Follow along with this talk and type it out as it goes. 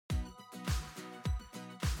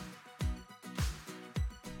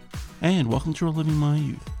And welcome to Reliving My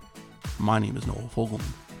Youth. My name is Noel Fogelman.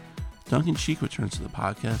 Duncan Sheik returns to the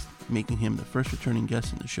podcast, making him the first returning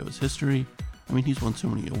guest in the show's history. I mean, he's won so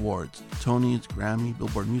many awards, Tonys, Grammy,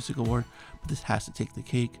 Billboard Music Award, but this has to take the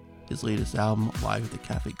cake. His latest album, Live at the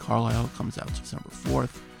Cafe Carlyle, comes out December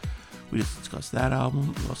 4th. We just discussed that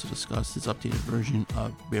album. We also discussed his updated version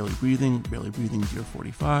of Barely Breathing, Dear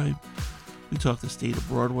 45. We talked the state of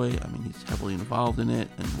Broadway. I mean, he's heavily involved in it,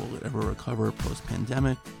 and will it ever recover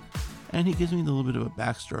post-pandemic? And he gives me a little bit of a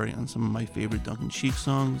backstory on some of my favorite Duncan Sheik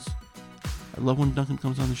songs. I love when Duncan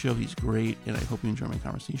comes on the show. He's great, and I hope you enjoy my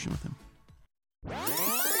conversation with him.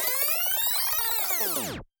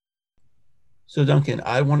 So, Duncan,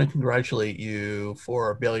 I want to congratulate you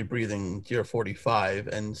for Barely Breathing, Dear 45,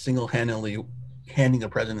 and single-handedly handing the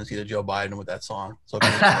presidency to Joe Biden with that song. So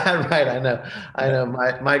right, I know.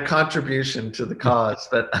 My contribution to the cause,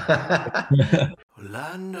 but well,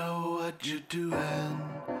 I know what you're doing.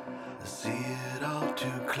 I see it all too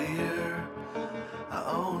clear. I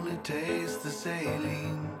only taste the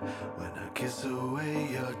saline when I kiss away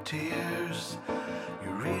your tears. You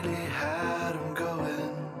really had 'em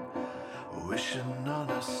going, wishing on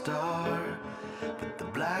a star, but the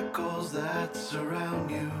black holes that surround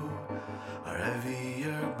you are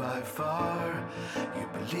heavier by far. You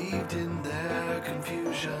believed in their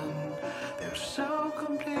confusion, they were so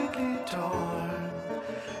completely torn.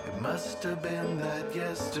 It must have been that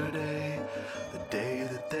yesterday, the day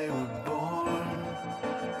that they were born.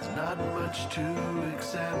 There's not much to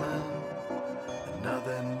examine, and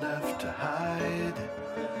nothing left to hide.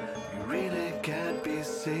 You really can't be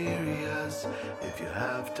serious if you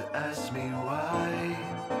have to ask me why.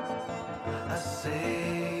 I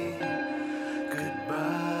say goodbye,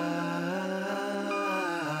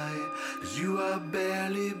 'cause you are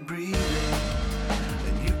barely breathing,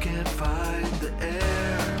 and you can't find the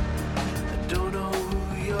air. I don't know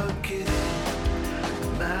who you're kidding,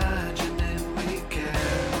 imagining we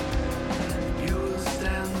care. You will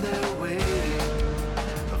stand there waiting,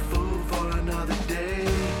 a fool for another day.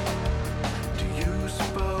 Do you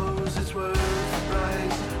suppose it's worth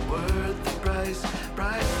the price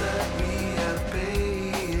that we have paid?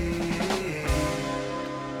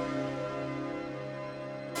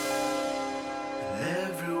 And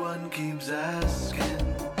everyone keeps asking,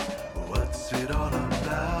 what's it all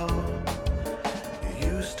about? You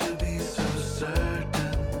used to be so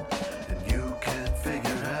certain, and you can't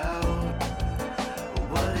figure out,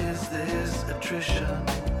 what is this attrition?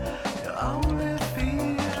 You only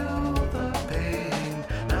feel the pain,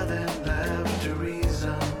 nothing left to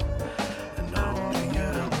reason, and only you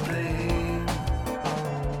to blame.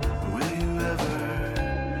 Will you ever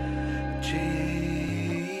change?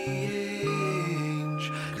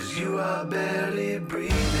 'Cause you are barely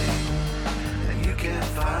breathing, and you can't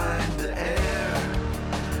find the air.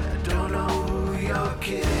 I don't know who you're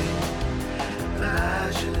kidding,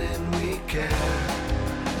 imagining we care.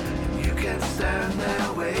 And you can't stand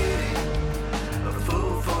there waiting, a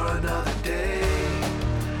fool for another day.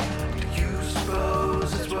 Do you suppose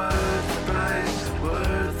it's worth the price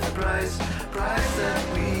that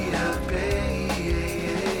we have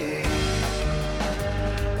paid?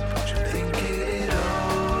 But you're thinking it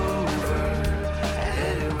over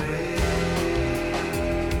anyway.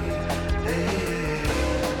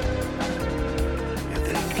 You're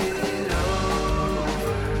thinking it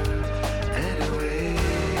over anyway.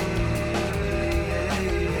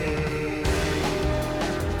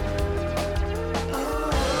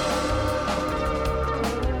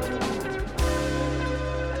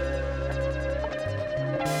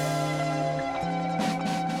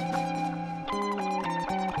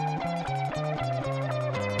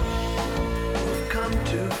 We've come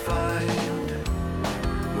to find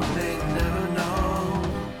we may never know.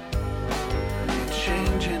 You're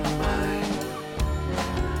changing mind,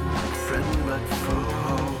 not friend but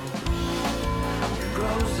foe. You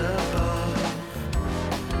rose above,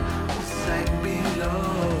 sank below,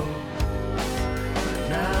 but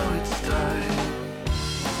now it's time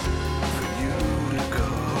for you to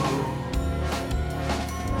go.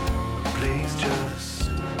 Please just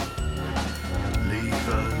leave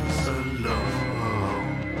us alone.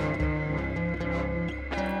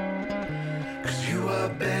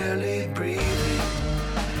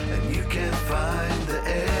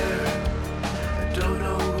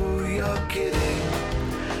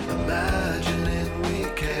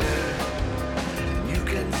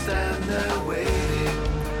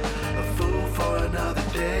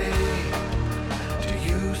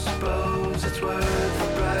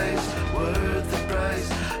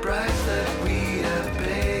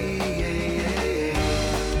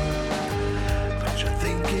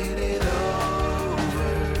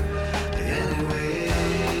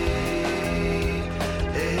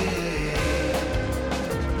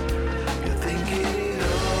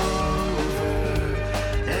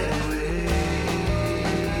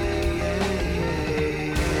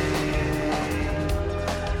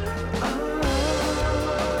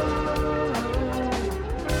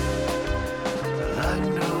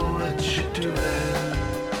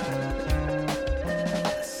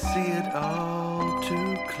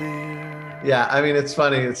 clear. Yeah, I mean, it's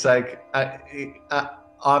funny. It's like,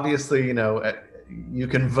 obviously, you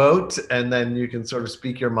can vote and then you can sort of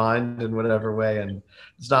speak your mind in whatever way. And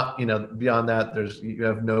it's not, beyond that, you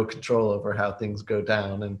have no control over how things go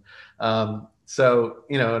down. And so,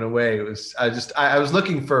 in a way, it was, I was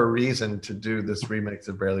looking for a reason to do this remix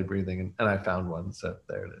of Barely Breathing, and I found one. So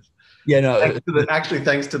there it is. Yeah, no. Actually,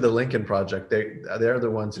 thanks to the Lincoln Project, they're the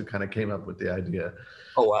ones who kind of came up with the idea.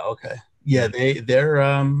 Oh wow, okay. Yeah, they're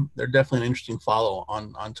definitely an interesting follow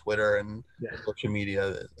on Twitter and social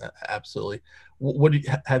media. Absolutely. What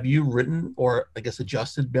have you written or I guess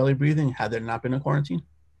adjusted Barely Breathing had there not been a quarantine?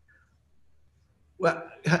 Well,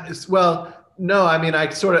 no. I mean, I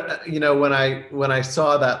sort of, when I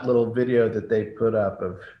saw that little video that they put up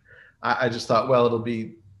of, I just thought, well, it'll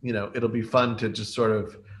be fun to just sort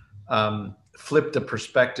of flip the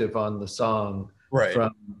perspective on the song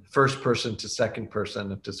from first person to second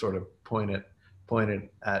person, to sort of point it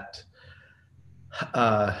at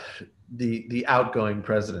the outgoing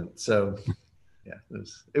president. So yeah,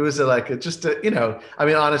 it was I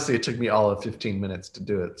mean, honestly, it took me all of 15 minutes to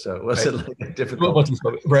do it, so it wasn't like a difficult.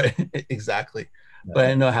 Right, exactly. Yeah. But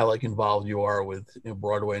I know how involved you are with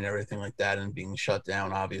Broadway and everything like that, and being shut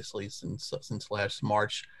down obviously since last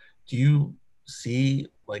March. Do you see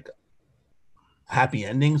happy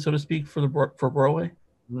ending, so to speak, for Broadway?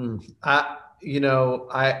 I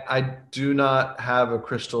do not have a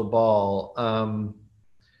crystal ball.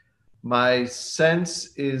 My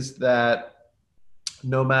sense is that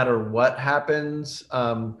no matter what happens,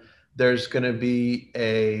 there's going to be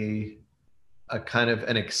a kind of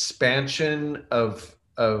an expansion of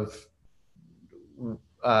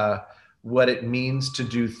what it means to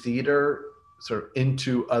do theater sort of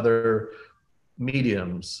into other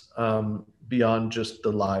mediums, beyond just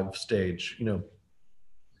the live stage,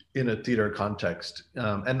 in a theater context.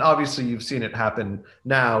 And obviously you've seen it happen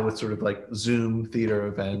now with sort of like Zoom theater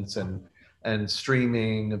events and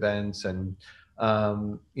streaming events. And,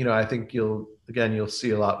 I think you'll see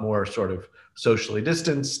a lot more sort of socially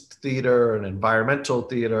distanced theater and environmental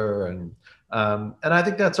theater. And I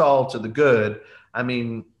think that's all to the good. I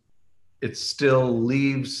mean, it still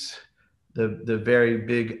leaves the very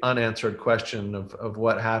big unanswered question of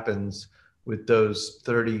what happens with those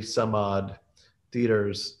 30 some odd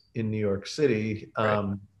theaters in New York City,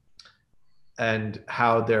 and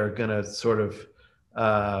how they're going to sort of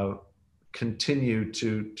continue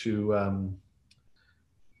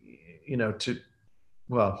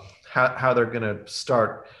how they're going to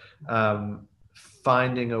start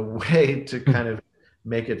finding a way to kind of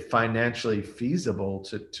make it financially feasible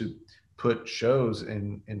to put shows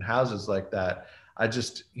in houses like that. I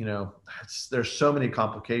just, there's so many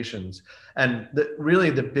complications. And really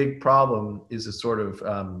the big problem is a sort of,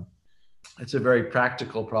 it's a very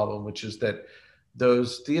practical problem, which is that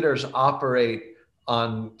those theaters operate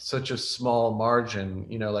on such a small margin,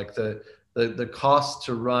 like the cost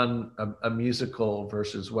to run a musical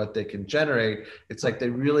versus what they can generate. It's like they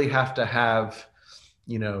really have to have,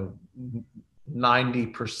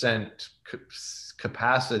 90%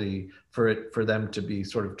 capacity for them to be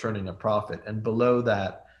sort of turning a profit, and below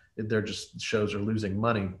that they're just, shows are losing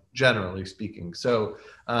money, generally speaking. So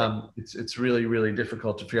it's really, really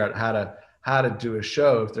difficult to figure out how to do a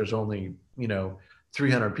show if there's only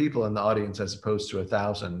 300 people in the audience as opposed to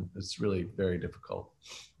 1,000. It's really very difficult.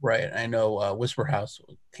 Right. I know Whisper House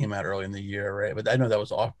came out early in the year, right? But I know that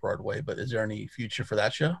was off Broadway. But is there any future for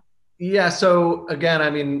that show? Yeah. So again, I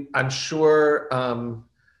mean, I'm sure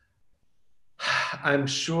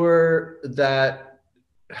that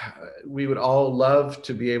we would all love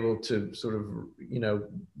to be able to sort of,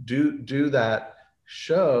 do that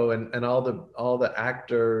show, and all the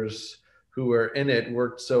actors who were in it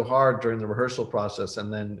worked so hard during the rehearsal process,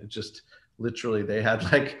 and then it just literally they had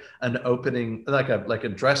like an opening, like a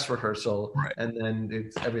dress rehearsal, and then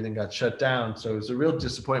everything got shut down. So it was a real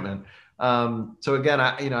disappointment. So again,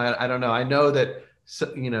 I don't know. I know that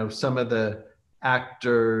some of the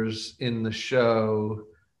actors in the show,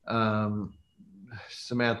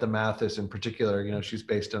 Samantha Mathis in particular, she's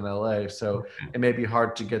based in LA, so it may be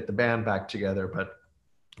hard to get the band back together, but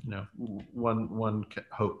one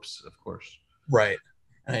hopes, of course. Right.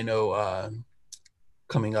 And I know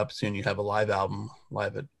coming up soon you have a live album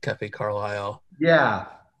live at Cafe Carlyle. Yeah.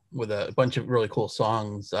 With a bunch of really cool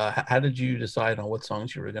songs. How did you decide on what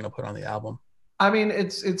songs you were going to put on the album? I mean,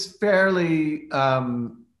 it's fairly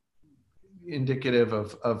indicative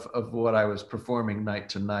of what I was performing night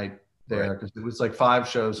to night there, because it was like 5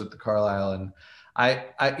 shows at the Carlyle, and I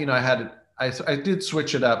did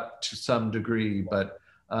switch it up to some degree, but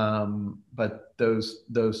But those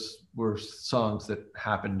were songs that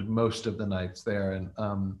happened most of the nights there.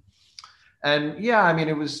 And yeah, I mean,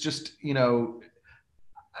 it was just,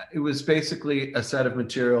 it was basically a set of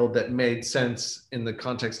material that made sense in the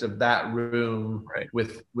context of that room, Right.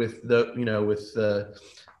 with the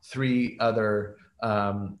three other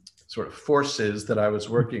sort of forces that I was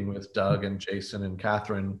working with, Doug and Jason and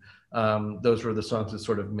Catherine. Those were the songs that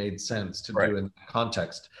sort of made sense to do in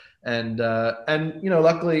context. And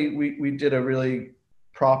luckily we did a really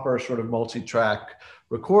proper sort of multi-track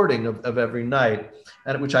recording of every night,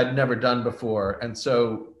 and which I'd never done before. And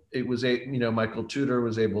so it was Michael Tudor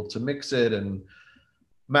was able to mix it and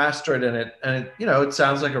master it, and it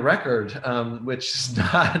sounds like a record, which is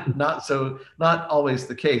not always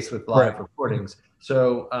the case with live recordings.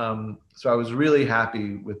 So I was really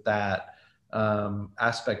happy with that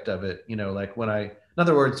aspect of it. Like when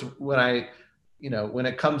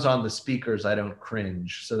it comes on the speakers, I don't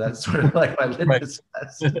cringe. So that's sort of like my litmus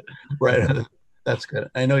test. Right. That's good.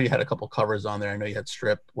 I know you had a couple covers on there. I know you had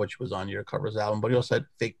Strip, which was on your covers album, but you also had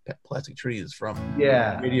Fake Plastic Trees from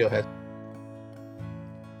Radiohead.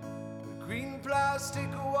 The green plastic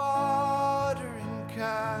watering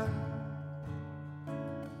can,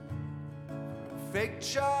 fake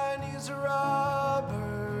Chinese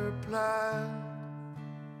rubber plant,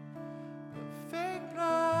 the fake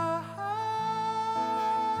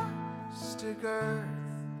plastic earth.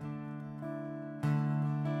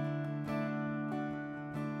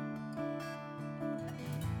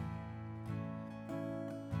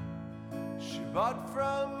 She bought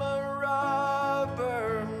from a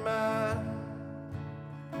rubber man,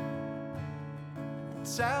 a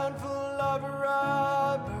town full of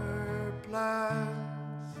rubber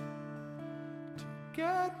plants, to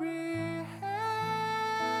get rid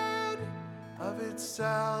of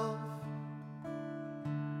itself.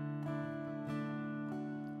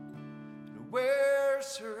 It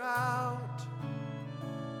wears her out.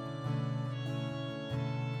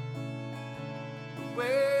 It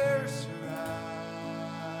wears her out.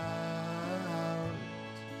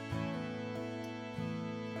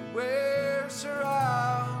 It wears her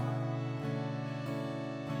out.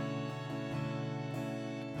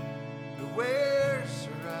 It wears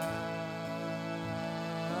her out.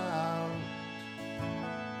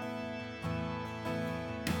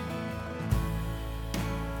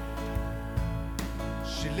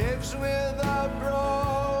 She lives with a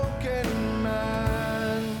broken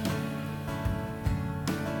man,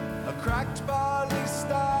 a cracked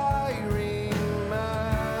polystyrene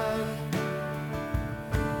man,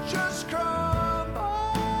 just crumbles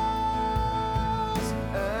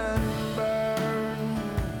and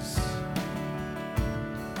burns.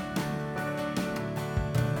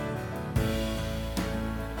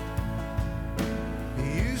 He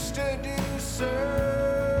used to do surgery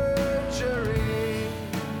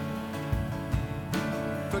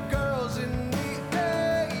for girls in the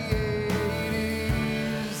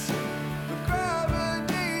 80s, but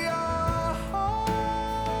gravity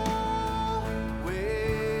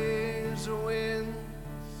always wins.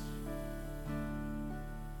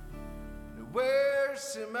 It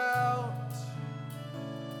wears him out.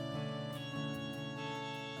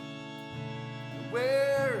 It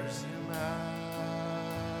wears him out.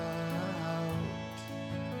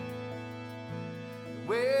 It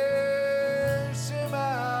wears him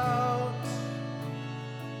out.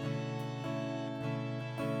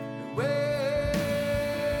 It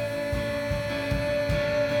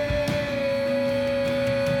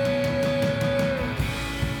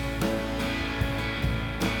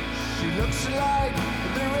She looks like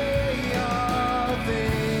the ray of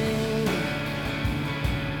thing.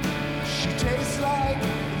 She tastes like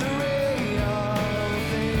the ray of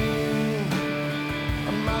thing.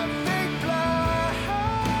 My fake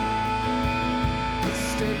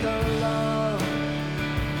plastic of love.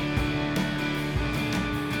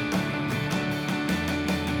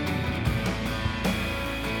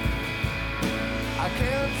 I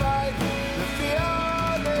can't fight the fear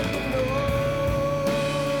that you know.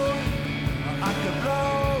 I could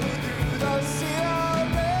blow through the sea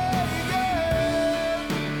of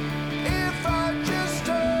radiant if I just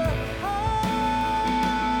turn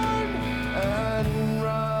and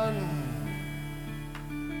run.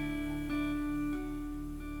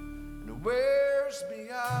 And it wears me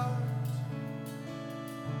out.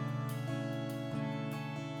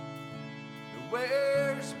 It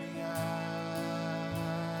wears me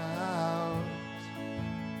out.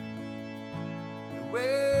 It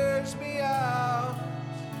wears me out.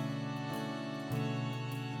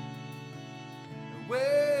 It wears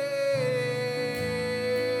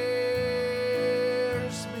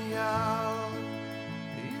me out.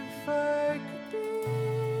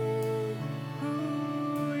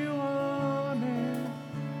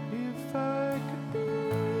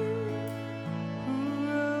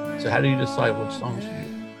 So how do you decide which songs you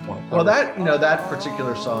want to cover? Well, that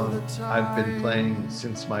particular song I've been playing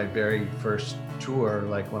since my very first tour,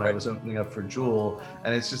 like when I was opening up for Jewel,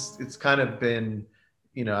 and it's kind of been,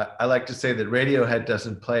 I like to say that Radiohead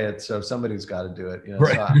doesn't play it, so somebody's got to do it.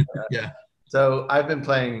 Right. Yeah. So I've been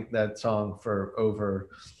playing that song for over,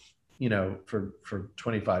 for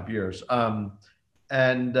 25 years. And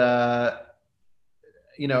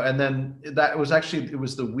then it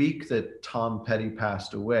was the week that Tom Petty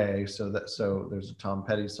passed away. So there's a Tom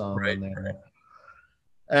Petty song on there. Right.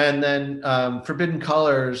 And then Forbidden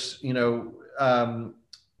Colors,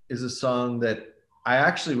 is a song that I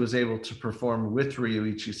actually was able to perform with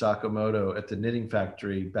Ryuichi Sakamoto at the Knitting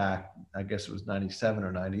Factory back, I guess it was 97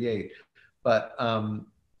 or 98. But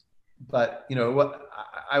what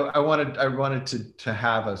I wanted to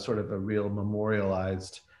have a sort of a real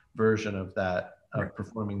memorialized version of that,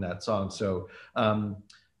 performing that song. So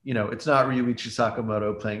it's not Ryuichi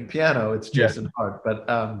Sakamoto playing piano, it's Jason Hart, but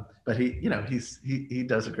he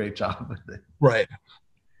does a great job with it. Right.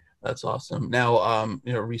 That's awesome. Now,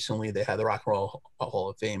 recently they had the Rock and Roll Hall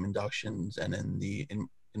of Fame inductions, and in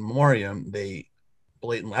memoriam, they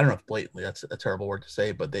blatantly, I don't know if blatantly, that's a terrible word to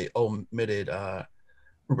say, but they omitted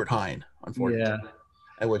Rupert Hine, unfortunately.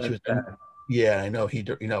 Yeah. Which was bad. Yeah, I know he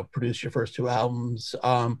produced your first two albums.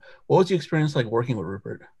 What was the experience like working with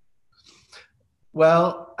Rupert?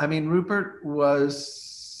 Well, I mean, Rupert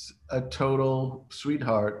was a total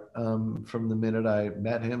sweetheart from the minute I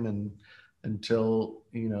met him and until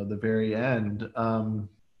the very end.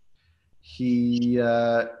 He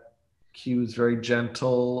was very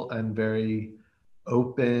gentle and very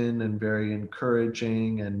open and very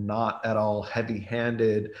encouraging and not at all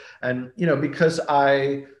heavy-handed. And because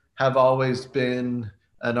I have always been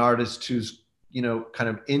an artist who's kind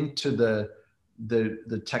of into the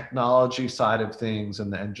technology side of things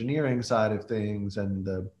and the engineering side of things and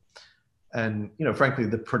frankly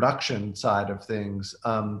the production side of things,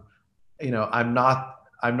 I'm not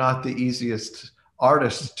the easiest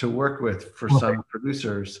artist to work with for some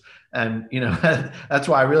producers, and that's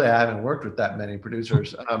why I haven't worked with that many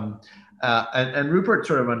producers. And Rupert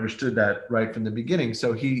sort of understood that right from the beginning.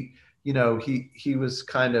 So he was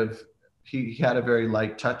kind of, he had a very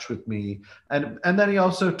light touch with me, and then he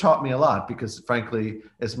also taught me a lot, because frankly,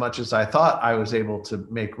 as much as I thought I was able to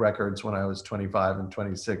make records when I was 25 and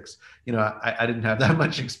 26, I didn't have that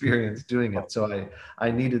much experience doing it. So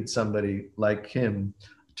I needed somebody like him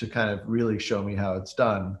to kind of really show me how it's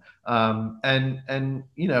done. And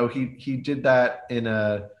he did that in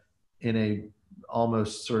a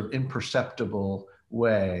almost sort of imperceptible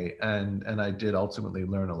way, and I did ultimately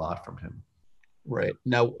learn a lot from him. Right.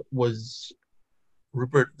 Now, was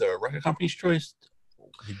Rupert the record company's choice?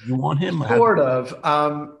 Did you want him? Sort of.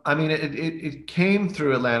 I mean, it came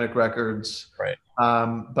through Atlantic Records, right?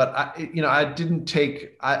 But I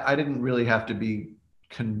didn't really have to be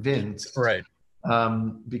convinced, right?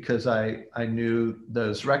 Because I knew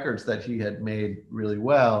those records that he had made really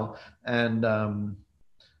well, and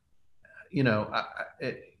when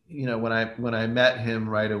I met him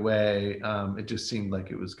right away, it just seemed like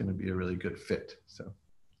it was going to be a really good fit. So,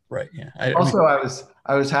 right, yeah. I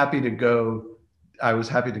was happy to go. I was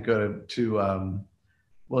happy to go to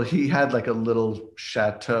well, he had like a little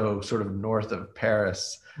chateau sort of north of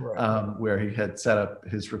Paris, right, where he had set up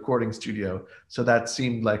his recording studio. So that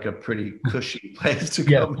seemed like a pretty cushy place to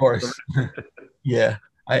go. Yeah, of course. Yeah,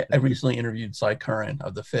 I recently interviewed Cy Curran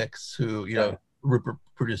of The Fix, who Rupert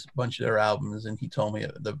produced a bunch of their albums, and he told me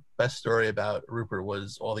the best story about Rupert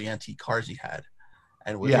was all the antique cars he had,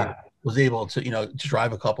 and was able to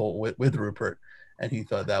drive a couple with Rupert, and he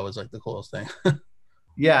thought that was like the coolest thing.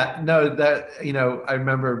 Yeah, no, that I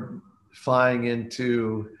remember flying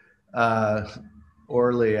into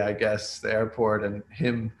Orly, I guess, the airport, and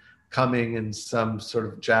him coming in some sort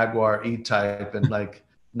of Jaguar E-Type and like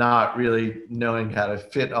not really knowing how to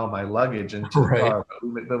fit all my luggage into the car,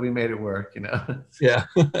 but we made it work, Yeah,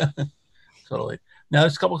 totally. Now,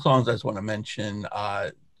 there's a couple of songs I just want to mention.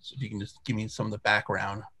 So if you can just give me some of the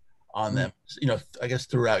background on them, I guess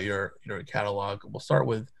throughout your catalog. We'll start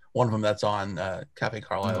with one of them that's on Cafe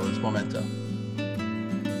Carlyle, is Memento.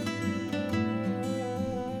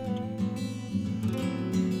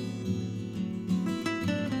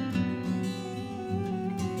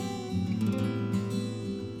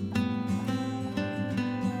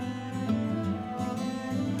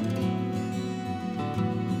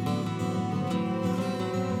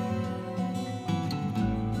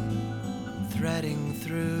 Threading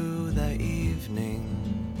through the evening,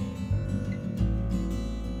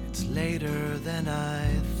 it's later than I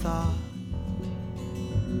thought.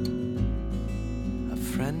 A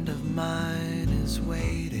friend of mine is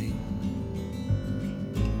waiting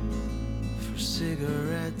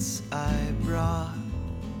cigarettes I brought.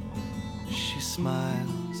 She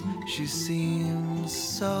smiles, she seems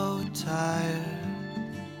so tired,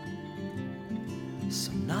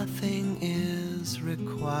 so nothing is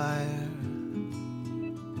required.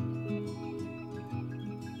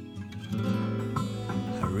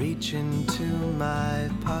 I reach into my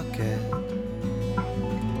pocket,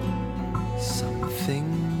 some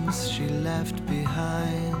things she left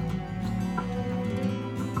behind.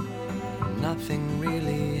 Nothing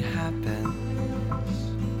really happens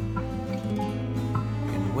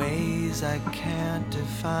in ways I can't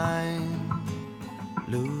define.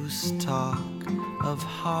 Loose talk of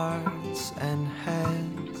hearts and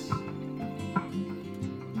heads,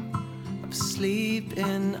 of sleep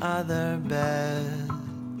in other beds.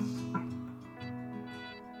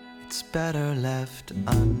 It's better left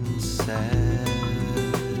unsaid.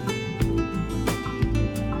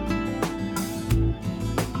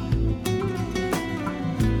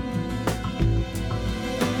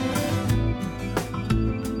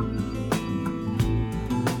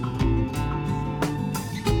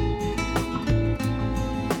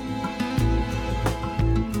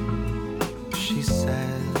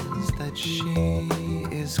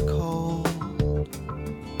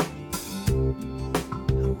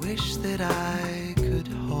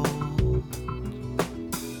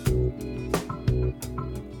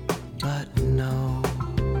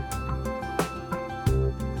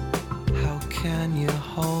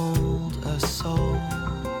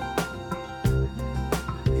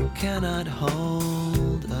 Cannot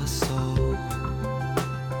hold a soul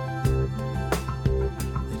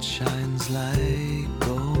that shines like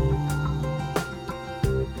gold.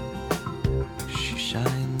 She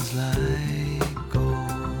shines like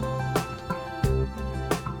gold.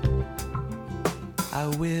 I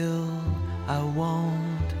will, I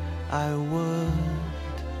won't, I would.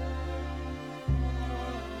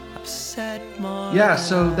 I've said more. Yeah,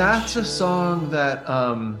 so that's a song that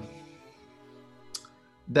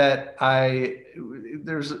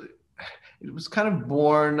it was kind of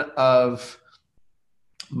born of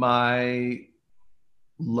my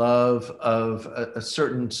love of a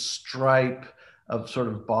certain stripe of sort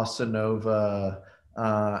of bossa nova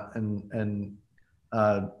and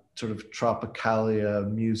sort of tropicalia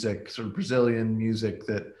music, sort of Brazilian music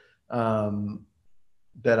that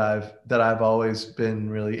I've always been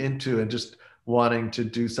really into, and just wanting to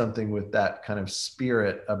do something with that kind of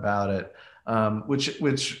spirit about it.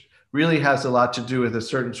 Which really has a lot to do with a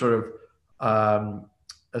certain sort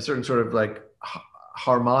of like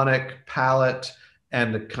harmonic palette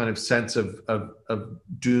and a kind of sense of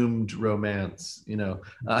doomed romance, you know,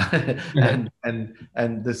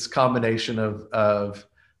 and this combination of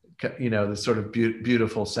you know, this sort of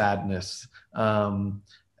beautiful sadness, and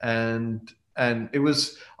it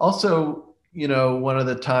was also, you know, one of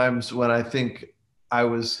the times when I think I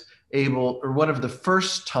was able, or one of the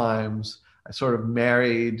first times I sort of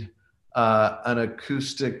married an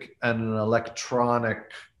acoustic and an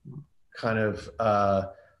electronic kind of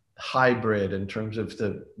hybrid in terms of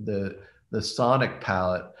the sonic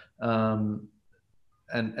palette, and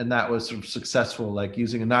that was sort of successful, like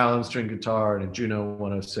using a nylon string guitar and a Juno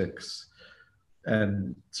 106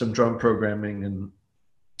 and some drum programming,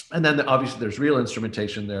 and then obviously there's real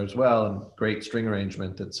instrumentation there as well, and great string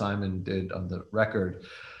arrangement that Simon did on the record.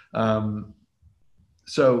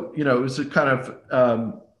 So, you know, it was a kind of,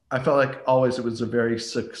 I felt like always it was a very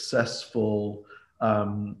successful,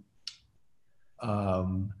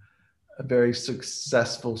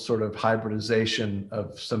 sort of hybridization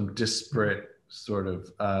of some disparate sort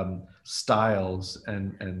of styles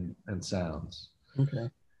and sounds. Okay.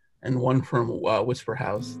 And one from Whisper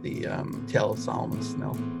House, the Tale of Solomon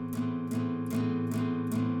Snow.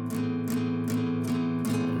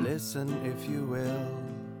 Listen, if you will,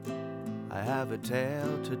 I have a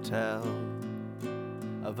tale to tell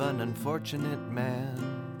of an unfortunate man,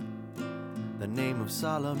 the name of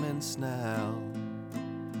Solomon Snell,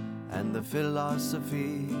 and the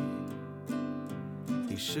philosophy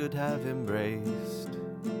he should have embraced,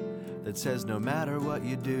 that says no matter what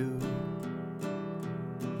you do,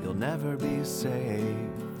 you'll never be safe.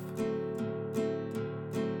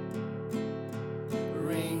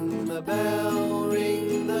 Ring the bell,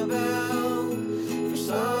 for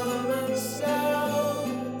Solomon Snell.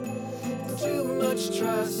 Too much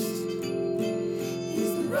trust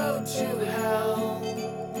is the road to hell.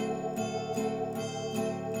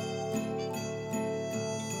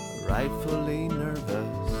 Rightfully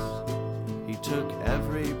nervous, he took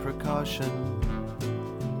every precaution.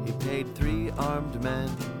 He paid 3 armed men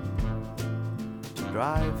to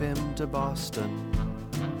drive him to Boston.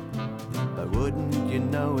 But wouldn't you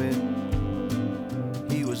know it,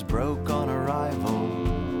 was broke on arrival.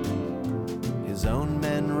 His own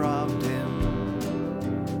men robbed him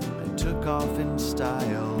and took off in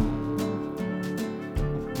style.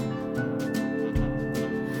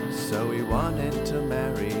 So he wanted to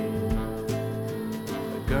marry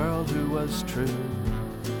a girl who was true,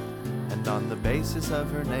 and on the basis of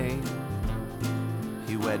her name,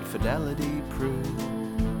 he wed fidelity proved.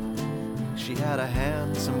 She had a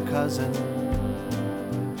handsome cousin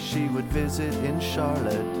she would visit in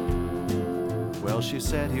Charlotte. Well, she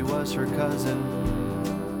said he was her cousin,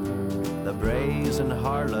 the brazen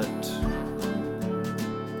harlot.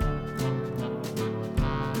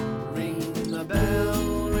 Ring the bell,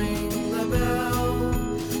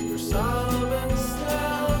 for Solomon's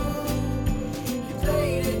Snell. He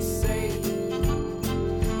played it safe,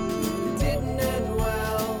 it didn't end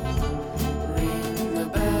well. Ring the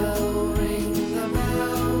bell,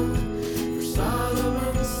 for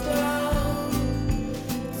Solomon's Snell.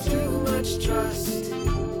 Too much trust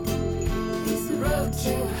is the road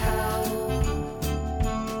to hell.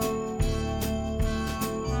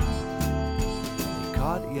 He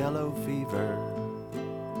caught yellow fever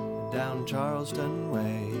down Charleston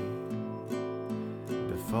way.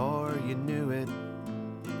 Before you knew it,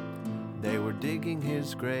 they were digging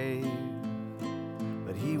his grave.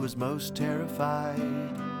 But he was most terrified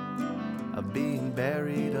of being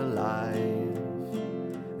buried alive,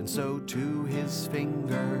 and so to his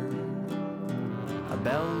finger a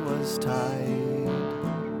bell was tied.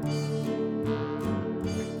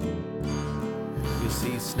 You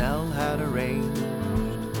see, Snell had arranged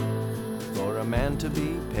for a man to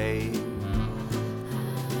be paid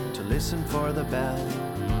to listen for the bell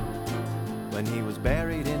when he was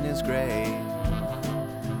buried in his grave.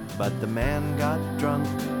 But the man got drunk,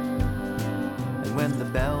 and when the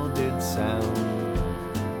bell did sound,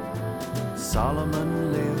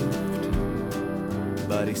 Solomon lived,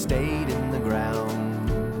 but he stayed in the ground.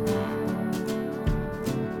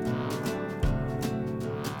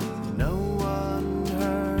 No one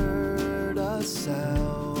heard a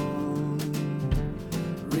sound.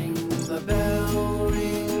 Ring the bell,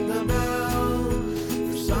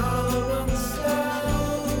 for Solomon's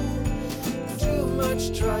Snell. Too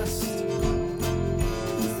much trust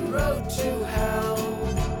is the road to hell.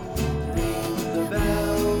 Ring the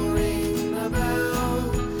bell,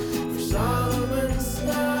 for Solomon's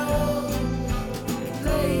Snell.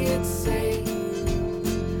 Play it safe,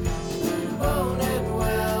 but it won't end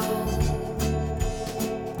well.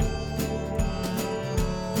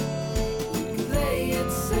 Play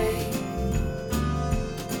it safe,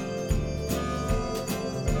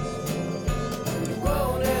 but it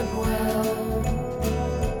won't end well.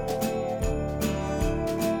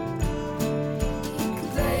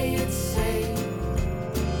 Play it safe,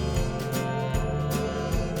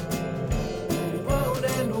 but it won't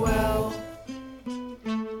end well.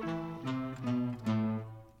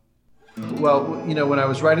 Well, you know, when I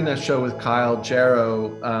was writing that show with Kyle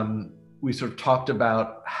Jarrow, we sort of talked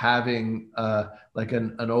about having like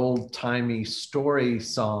an old-timey story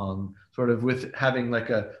song, sort of with having like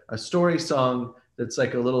a story song that's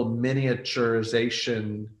like a little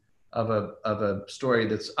miniaturization of a story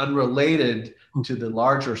that's unrelated to the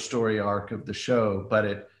larger story arc of the show, but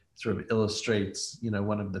it sort of illustrates, you know,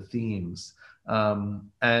 one of the themes.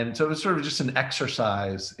 And so it was sort of just an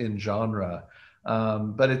exercise in genre.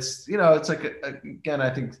 But it's, you know, it's like, again, I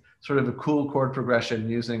think sort of a cool chord progression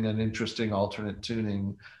using an interesting alternate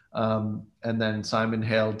tuning. And then Simon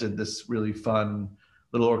Hale did this really fun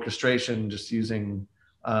little orchestration, just using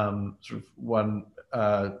sort of one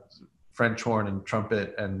French horn and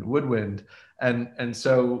trumpet and woodwind. And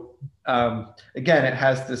so, again, it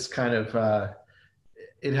has this kind of,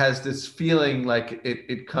 it has this feeling like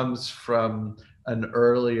it comes from an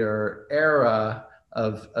earlier era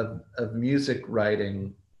of music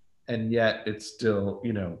writing, and yet it's still,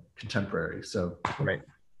 you know, contemporary. So right.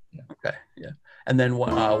 Yeah. Okay. Yeah. And then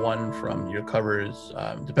one from your covers,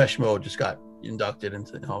 Depeche Mode just got inducted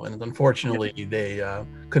into, and unfortunately they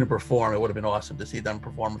couldn't perform. It would have been awesome to see them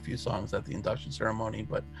perform a few songs at the induction ceremony,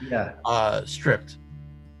 but Stripped.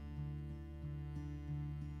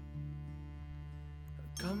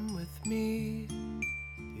 Come with me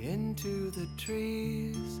into the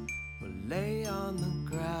trees. We'll lay on the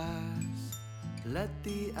grass, let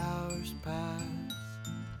the hours pass.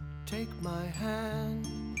 Take my hand,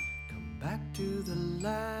 come back to the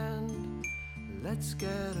land. Let's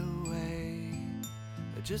get away,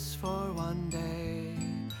 just for one day.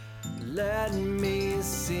 Let me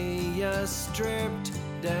see you stripped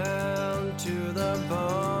down to the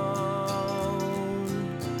bone.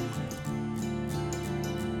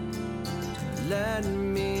 Let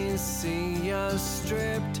me see you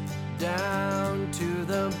stripped down to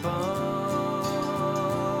the bone.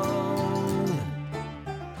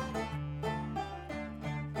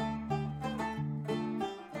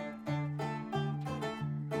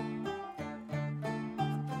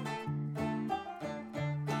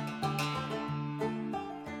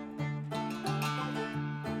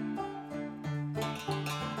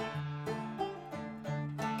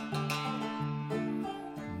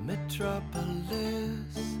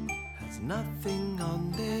 Metropolis has nothing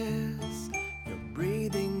on this. You're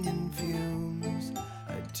breathing in fumes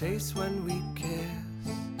I taste when we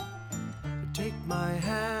kiss. You take my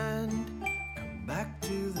hand, come back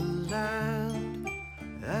to the land.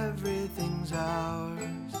 Everything's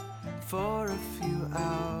ours for a few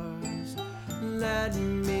hours. Let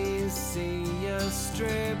me see you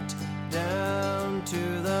stripped down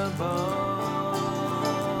to the bone.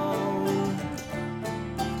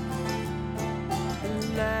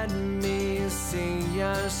 Let me see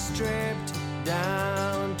you stripped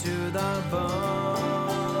down to the bone.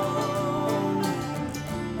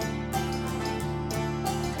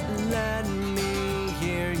 Let me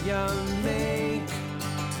hear you make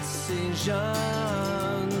decisions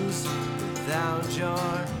without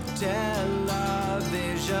your television.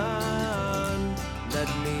 Let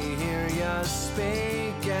me hear you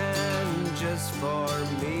speak and just for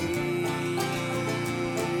me.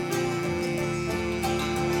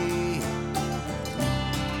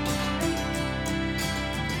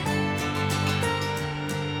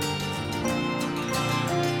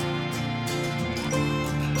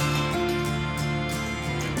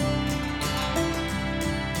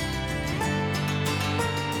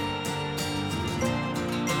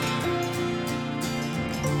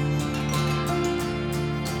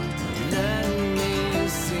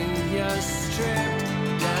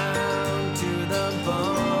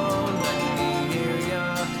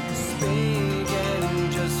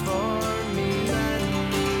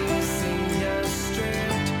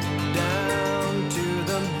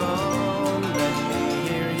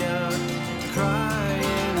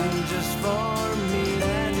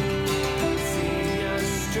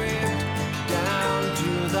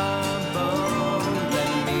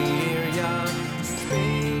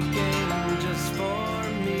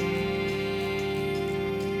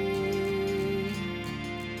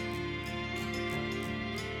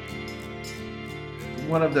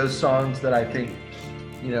 One of those songs that I think,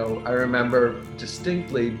 you know, I remember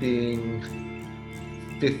distinctly being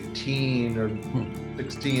 15 or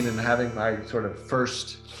 16 and having my sort of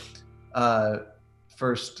first kind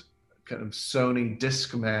of Sony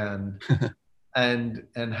Discman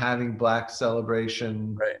and having Black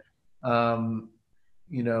Celebration, Right.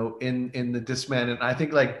 You know, in the Discman. And I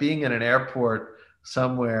think like being in an airport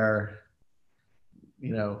somewhere,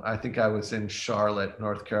 you know, I think I was in Charlotte,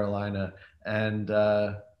 North Carolina, and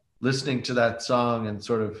listening to that song and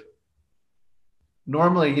sort of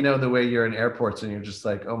normally, you know, the way you're in airports and you're just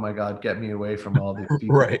like, oh my God, get me away from all these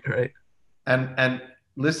people. Right. And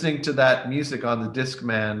listening to that music on the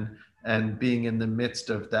Discman and being in the midst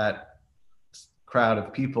of that crowd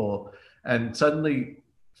of people and suddenly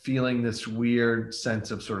feeling this weird sense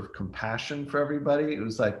of sort of compassion for everybody. It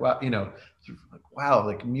was like, wow, you know, wow,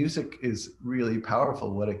 like music is really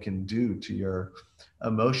powerful, what it can do to your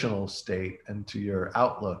emotional state and to your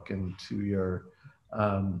outlook and to your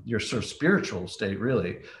sort of spiritual state,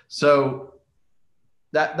 really. So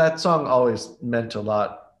that song always meant a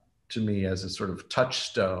lot to me as a sort of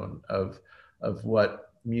touchstone of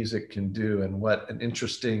what music can do and what an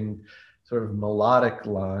interesting sort of melodic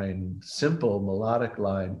line, simple melodic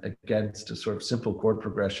line against a sort of simple chord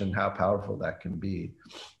progression, how powerful that can be.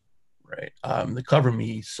 Right. The Cover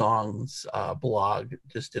Me Songs blog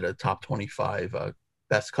just did a top 25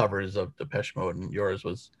 best covers of Depeche Mode, and yours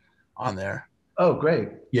was on there. Oh, great.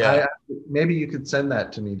 Yeah. Maybe you could send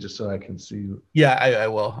that to me just so I can see. Yeah, I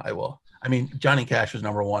will. I mean, Johnny Cash was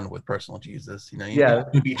 #1 with Personal Jesus. You know, Yeah,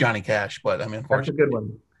 you beat Johnny Cash, but I mean, unfortunately, that's a good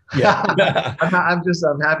one. Yeah.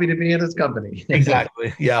 I'm happy to be in his company.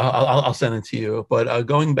 Exactly. Yeah, I'll send it to you. But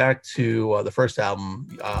going back to the first album,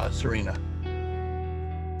 Serena.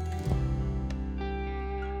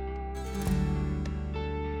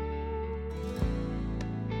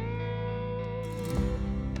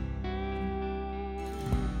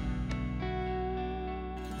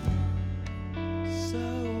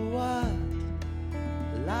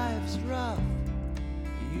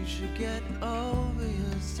 Get over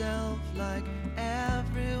yourself like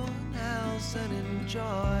everyone else and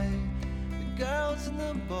enjoy the girls and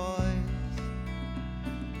the boys,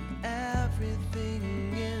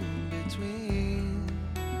 everything in between.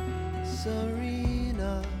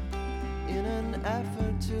 Serena, in an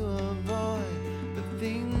effort to avoid the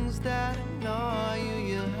things that annoy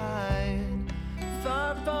you, you hide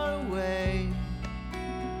far, far away.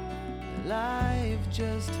 Life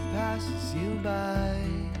just passes you by.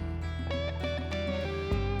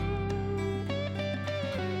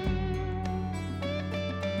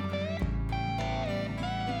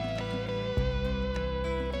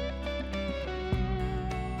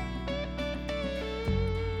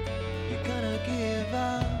 You're gonna give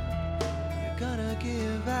out, you're gonna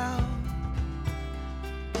give out.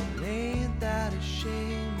 Ain't that a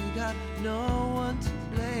shame? You got no one to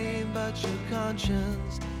blame but your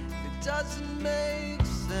conscience. It doesn't make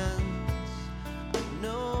sense. I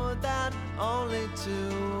know that only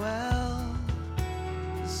too well.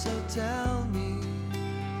 So tell me,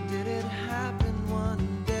 did it happen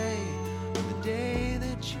one day? The day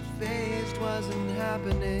that you faced wasn't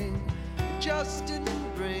happening. It just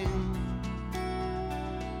didn't bring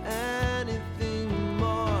anything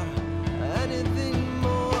more, anything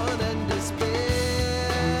more than despair.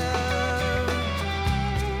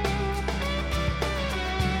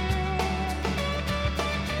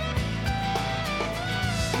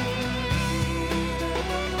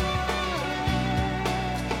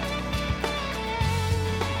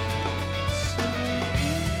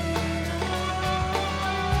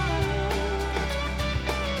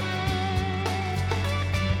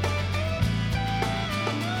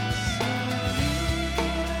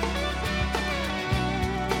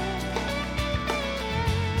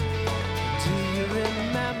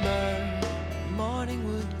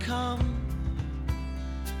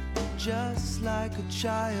 Just like a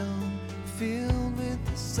child, filled with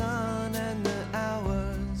the sun, and the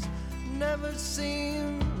hours never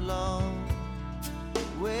seem long.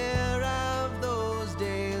 Where have those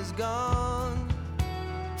days gone?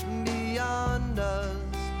 Beyond us,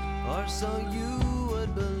 or so you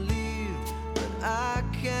would believe, but I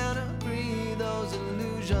can't agree. Those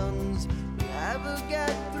illusions will ever get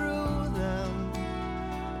through them.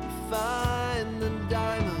 Find the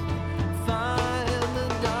diamond, find the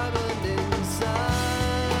diamond.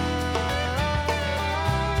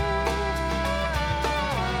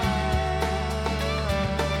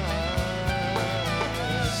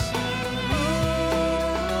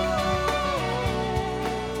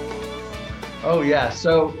 Oh yeah,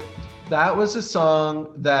 so that was a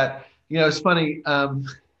song that, you know, it's funny.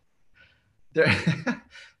 There,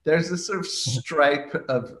 there's this sort of stripe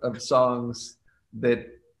of songs that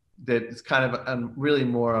is kind of really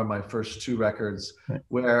more on my first two records,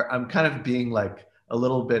 where I'm kind of being like a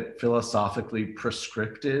little bit philosophically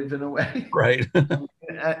prescriptive in a way, Right.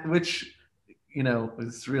 which, you know,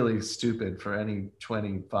 is really stupid for any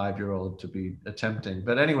 25-year-old to be attempting.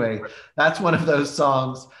 But anyway, that's one of those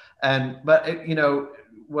songs. But it, you know,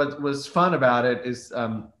 what was fun about it is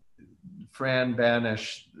Fran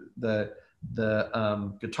Banish, the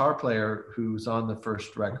guitar player who's on the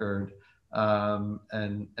first record,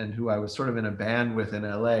 and who I was sort of in a band with in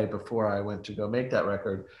LA before I went to go make that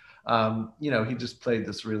record. You know, he just played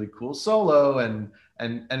this really cool solo, and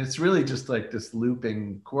it's really just like this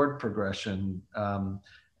looping chord progression,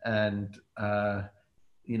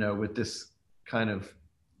 you know, with this kind of,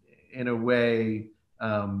 in a way,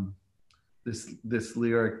 this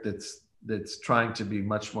lyric that's trying to be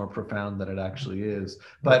much more profound than it actually is.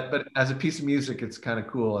 But as a piece of music, it's kind of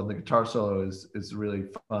cool, and the guitar solo is really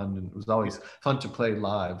fun, and it was always fun to play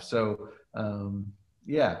live. So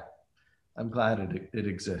yeah, I'm glad it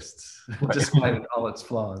exists, despite all its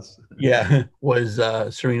flaws. Yeah. Was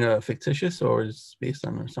Serena fictitious, or is based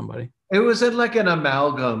on somebody? It was in like an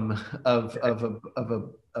amalgam of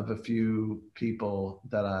a few people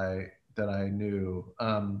that I knew.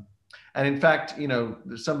 And in fact, you know,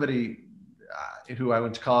 there's somebody who I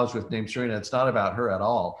went to college with named Serena. It's not about her at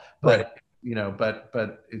all, but Right. you know, but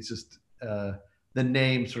it's just the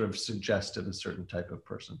name sort of suggested a certain type of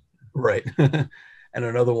person. Right. And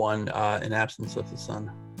another one, In Absence of the Sun.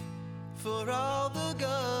 For all the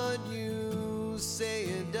good you say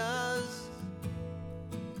it does,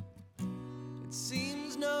 it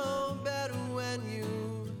seems no better when you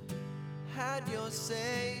had your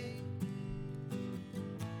say.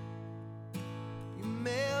 You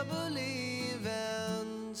may believe,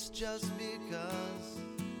 and it's just because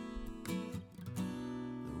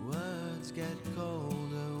the words get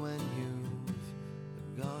colder when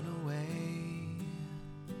you've gone away.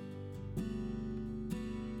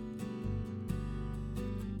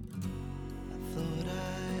 I thought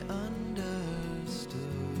I understood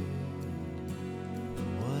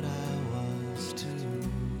what I was to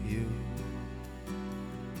you.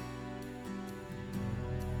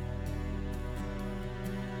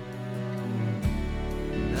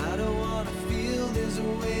 I don't wanna feel this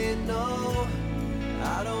away, no.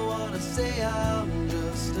 I don't wanna say I'm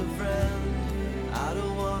just a friend. I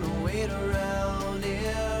don't wanna wait around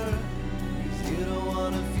here, 'cause you don't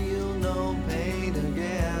wanna feel no pain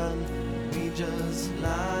again. We just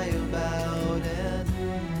lie about it,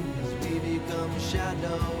 'cause we become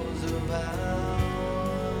shadows of ourselves.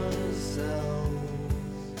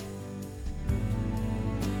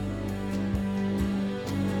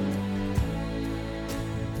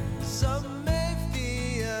 Some may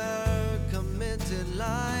fear committed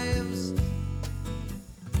lives.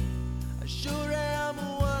 I sure am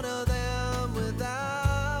one of them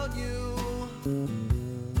without you.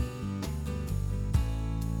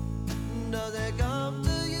 Does it come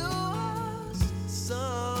to you as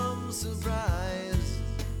some surprise?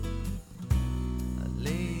 I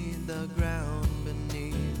laid the ground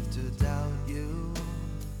beneath to doubt you.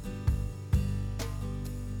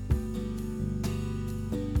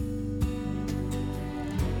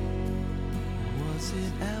 Was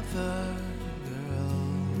it ever, girl,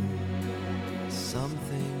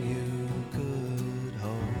 something you could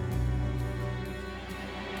hold?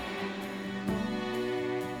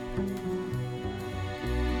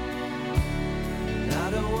 I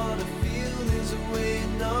don't wanna feel this way,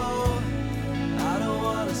 no. I don't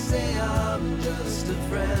wanna say I'm just a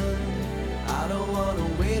friend. I don't wanna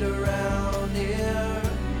wait around here,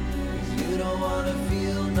 'cause you don't wanna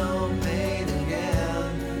feel no pain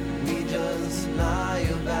again. We just lie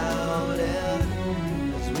about it,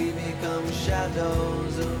 'cause we become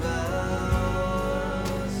shadows of ourselves.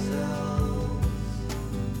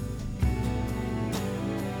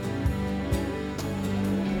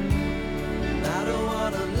 I don't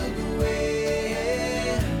wanna look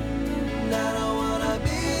away, and I don't wanna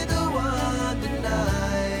be the one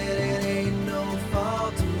denied. It ain't no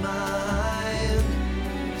fault of mine.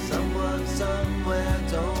 Someone somewhere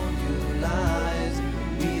told you lies.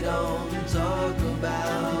 We don't talk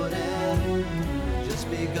about it, just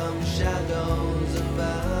become shadows of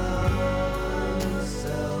ourselves.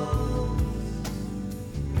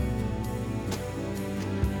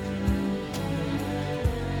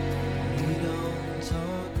 We don't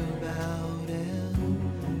talk about it,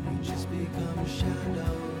 we just become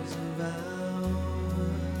shadows of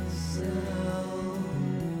ourselves.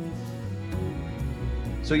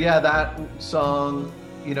 So yeah, that song,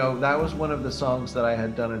 you know, that was one of the songs that I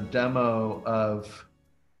had done a demo of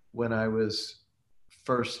when I was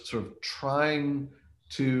first sort of trying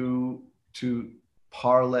to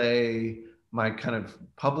parlay my kind of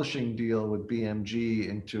publishing deal with BMG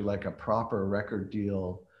into like a proper record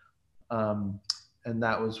deal. And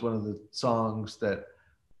that was one of the songs that,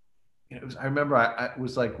 you know, I remember I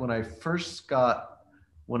was like, when I first got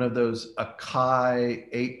one of those Akai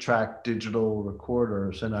 8-track digital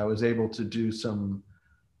recorders, and I was able to do some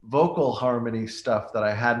vocal harmony stuff that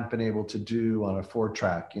I hadn't been able to do on a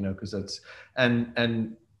 4-track, you know, because that's,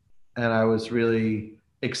 and I was really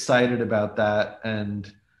excited about that.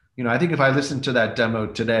 And, you know, I think if I listened to that demo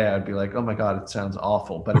today, I'd be like, oh my God, it sounds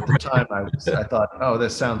awful. But at the time I thought, oh,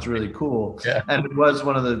 this sounds really cool. Yeah. And it was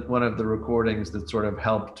one of the recordings that sort of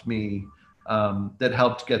helped me, that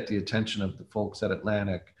helped get the attention of the folks at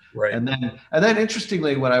Atlantic. Right. And then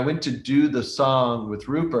interestingly, when I went to do the song with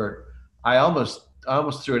Rupert, I almost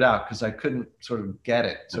threw it out because I couldn't sort of get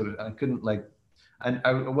it. So I couldn't and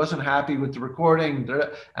I wasn't happy with the recording.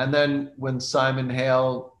 And then when Simon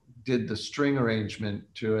Hale did the string arrangement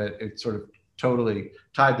to it, it sort of totally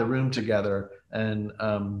tied the room together, and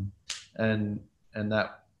that,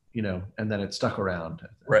 you know, and then it stuck around.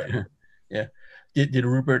 Right. Yeah. Did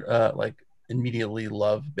Rupert like immediately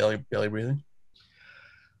love belly breathing?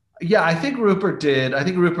 Yeah, I think Rupert did. I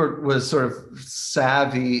think Rupert was sort of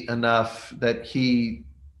savvy enough that he,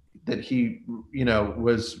 you know,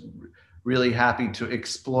 was really happy to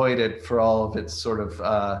exploit it for all of its sort of,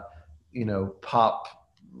 you know, pop,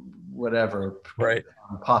 whatever, right,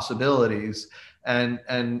 possibilities. And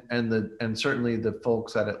certainly the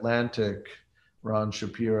folks at Atlantic, Ron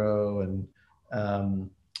Shapiro, and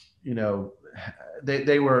you know,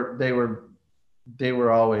 they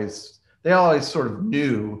always sort of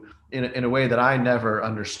knew in a way that I never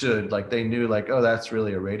understood. Like they knew, like, oh, that's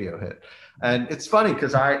really a radio hit. And it's funny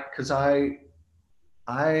because I,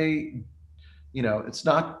 you know, it's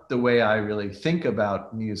not the way I really think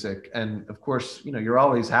about music. And of course, you know, you're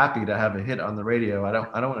always happy to have a hit on the radio. I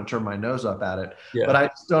don't want to turn my nose up at it, yeah. But I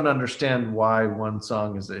just don't understand why one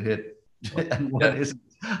song is a hit and one isn't.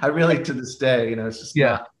 I really, to this day, you know, it's just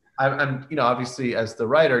not, I'm, you know, obviously as the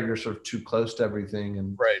writer, you're sort of too close to everything.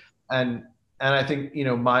 And, right. And I think, you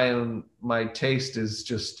know, my taste is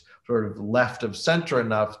just sort of left of center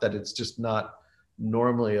enough that it's just not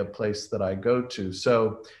normally a place that I go to.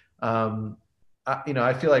 So,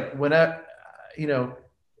 I feel like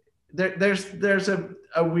there's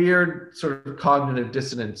a weird sort of cognitive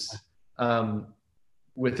dissonance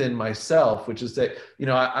within myself, which is that,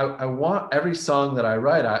 I want every song that I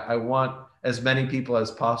write, I want as many people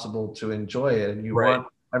as possible to enjoy it. And you want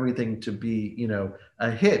everything to be,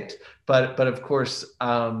 a hit. But of course,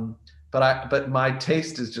 but my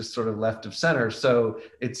taste is just sort of left of center. So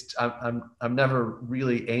I'm never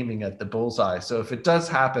really aiming at the bullseye. So if it does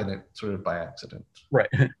happen, it's sort of by accident. Right.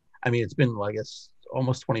 I mean, it's been, I guess,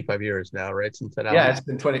 almost 25 years now, right? Since that album. Yeah, it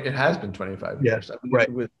has been 25 years. I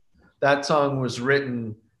mean, that song was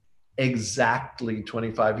written exactly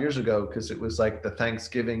 25 years ago, because it was like the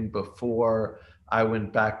Thanksgiving before I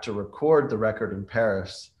went back to record the record in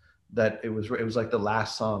Paris, that it was like the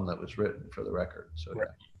last song that was written for the record. So yeah.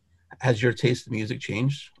 Has your taste in music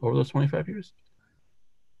changed over those 25 years?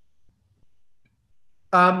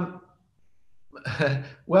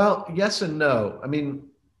 Well, yes and no. I mean,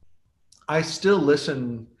 I still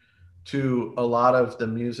listen to a lot of the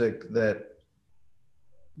music that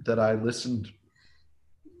I listened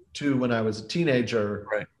to when I was a teenager.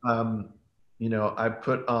 Right. I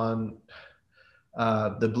put on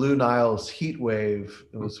the Blue Nile's Heat Wave.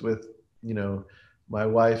 It was with, my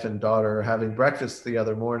wife and daughter having breakfast the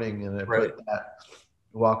other morning, and I put that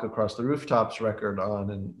Walk Across the Rooftops record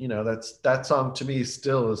on, and that song to me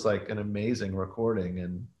still is like an amazing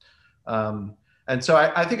recording. And so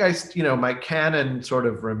I think my canon sort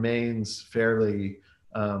of remains fairly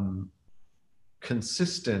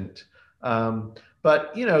consistent,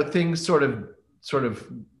 but things sort of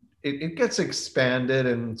it gets expanded,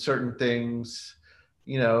 and certain things,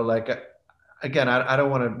 like, again, I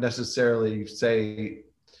don't want to necessarily say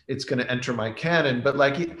it's going to enter my canon, but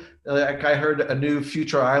like I heard a new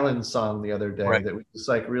Future Islands song the other day that was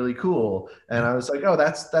like really cool, and I was like, oh,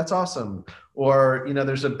 that's awesome. Or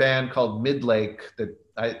there's a band called Midlake that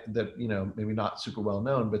maybe not super well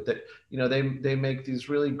known, but that they make these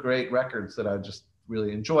really great records that I just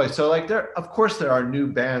really enjoy. So like of course there are new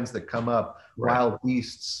bands that come up. Wild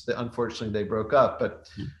Beasts, that unfortunately they broke up, but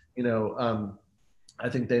I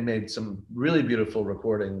think they made some really beautiful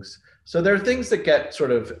recordings. So there are things that get sort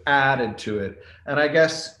of added to it. And I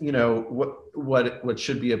guess, what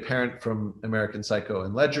should be apparent from American Psycho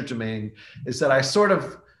and Legerdemain is that I sort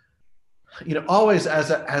of, always as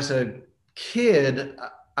a kid,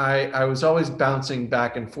 I was always bouncing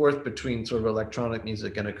back and forth between sort of electronic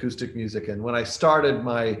music and acoustic music. And when I started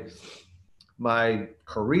my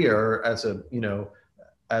career as a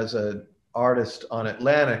artist on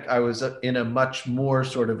Atlantic, I was in a much more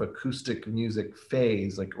sort of acoustic music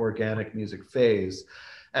phase, like organic music phase.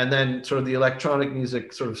 And then sort of the electronic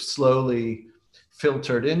music sort of slowly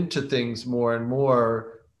filtered into things more and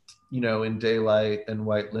more, in Daylight and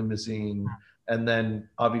White Limousine. And then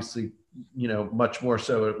obviously, much more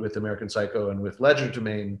so with American Psycho and with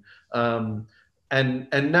Legerdemain.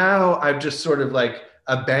 And now I've just sort of like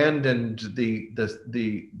abandoned the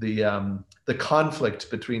conflict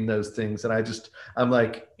between those things, and I'm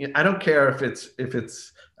like, I don't care if it's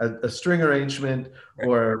a string arrangement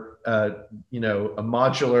or a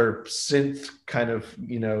modular synth kind of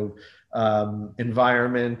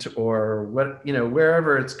environment, or what,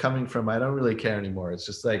 wherever it's coming from. I don't really care anymore. It's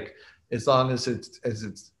just like, as long as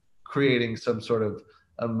it's creating some sort of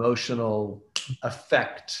emotional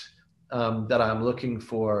effect that I'm looking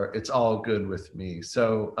for, it's all good with me.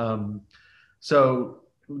 So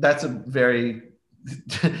that's a very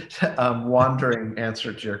wandering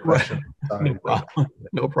answer to your question. Sorry.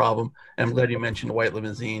 No problem. And I'm glad you mentioned White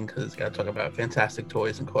Limousine, because it's got to talk about fantastic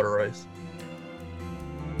toys and corduroys.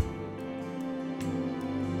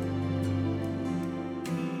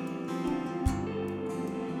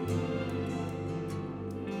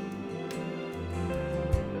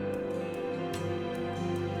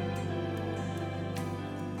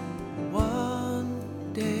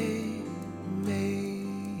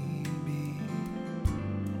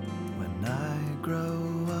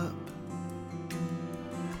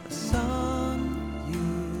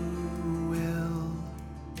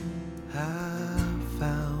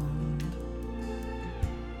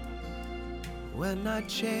 When I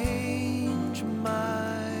change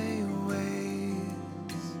my ways,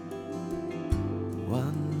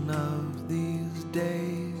 one of these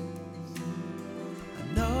days, I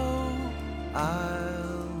know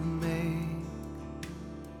I'll make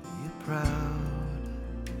you proud.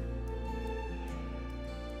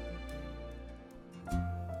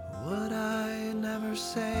 Would I never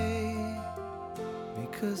say,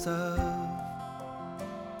 because of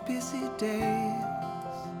busy days,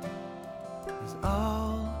 is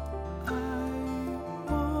all I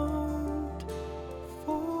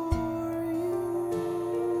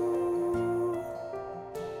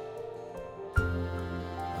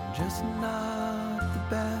not the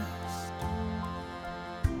best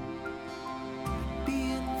at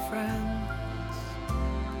being friends,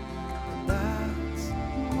 but that's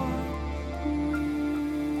what we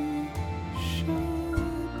should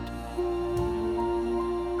do.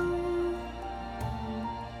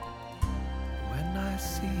 When I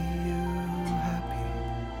see you happy,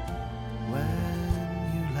 when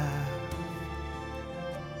you laugh,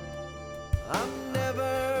 I'm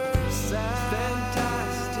never sad.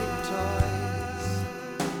 Fantastic toys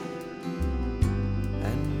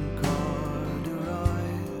and corduroys,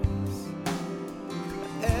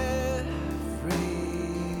 everything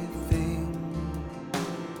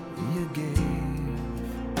you gave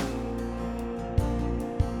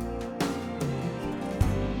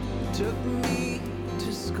took me to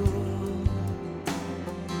school.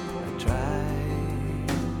 I tried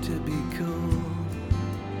to be cool.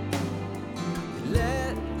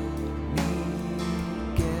 Let me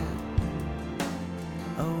get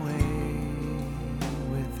away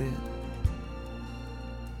with it.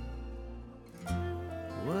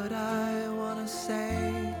 What I wanna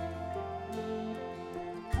say,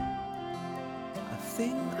 a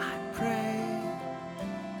thing I pray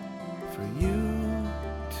for you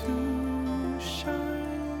to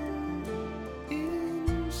shine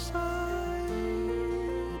inside.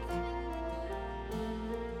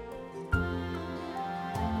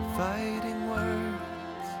 Fighting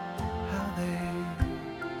words, how they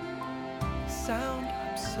sound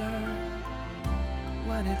absurd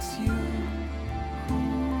when it's you who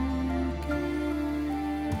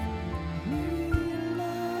gave me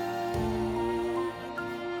life.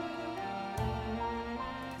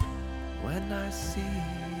 When I see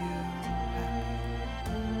you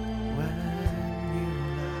happy, when you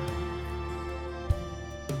laugh,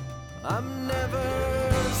 I'm never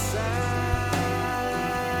sad.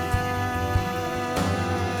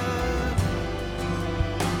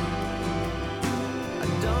 I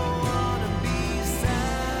don't wanna be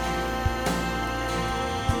sad.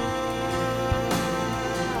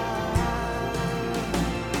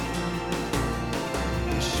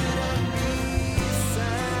 Shouldn't be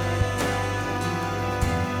sad.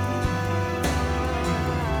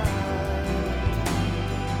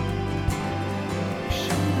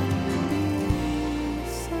 Shouldn't be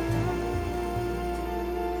sad.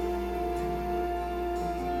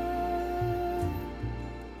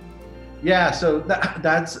 Yeah, so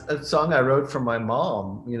that's a song I wrote for my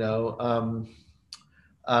mom. It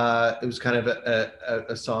was kind of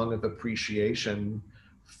a song of appreciation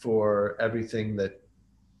for everything that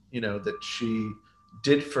that she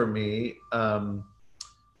did for me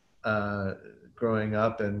growing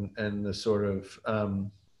up, and the sort of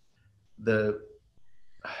the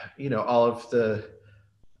all of the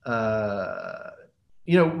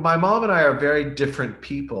my mom and I are very different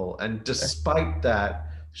people, and despite that,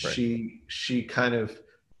 she kind of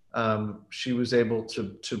she was able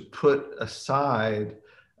to put aside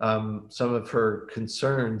some of her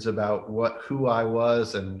concerns about who I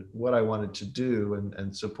was and what I wanted to do,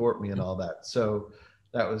 and support me and all that. So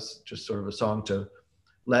that was just sort of a song to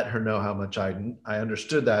let her know how much I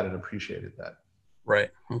understood that and appreciated that.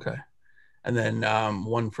 Right. Okay. And then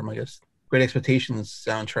one from, I guess, Great Expectations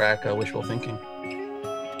soundtrack, Wishful Thinking.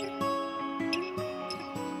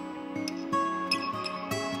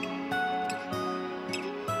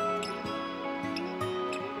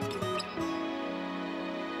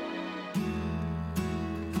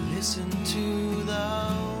 Listen to the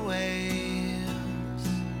waves,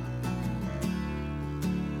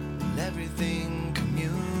 and everything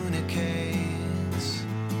communicates.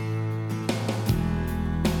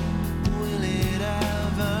 Will it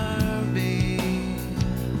ever be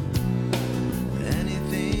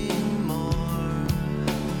anything more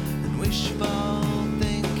than wishful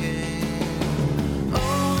thinking?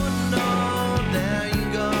 Oh no, there you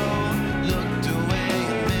go, looked away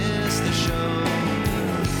and missed the show.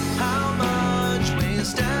 How much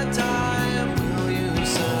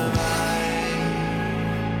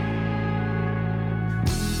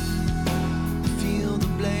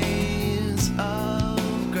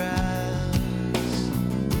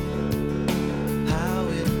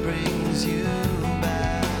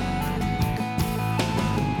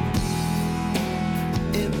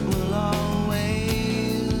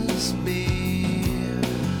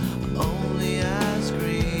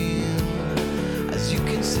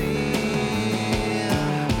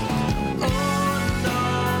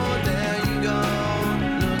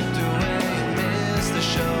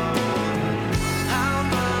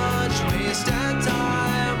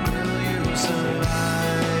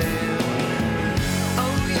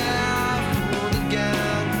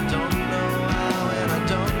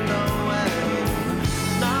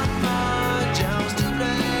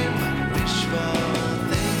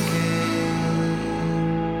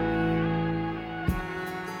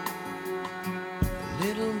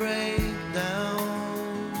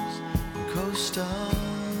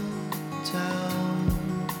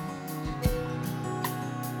town.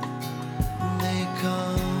 They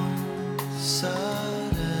come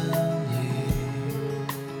suddenly,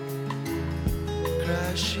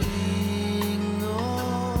 crashing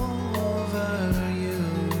over you.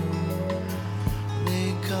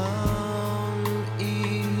 They come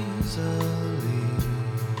easily,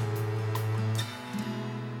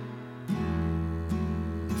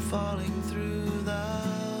 falling through the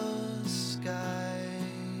sky.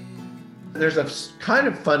 There's a kind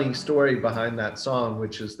of funny story behind that song,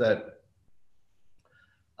 which is that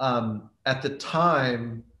at the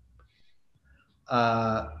time,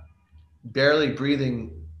 Barely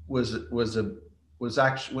Breathing was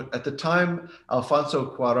actually, at the time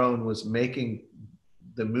Alfonso Cuarón was making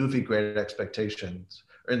the movie Great Expectations,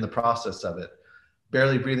 or in the process of it.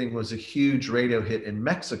 Barely Breathing was a huge radio hit in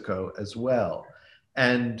Mexico as well.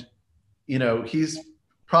 And, you know, he's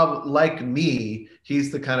probably like me, he's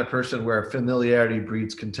the kind of person where familiarity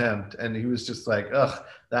breeds contempt. And he was just like, ugh,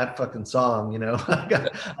 that fucking song, you know?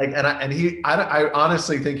 I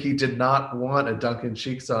honestly think he did not want a Duncan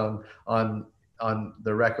Sheik song on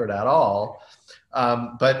the record at all.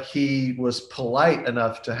 But he was polite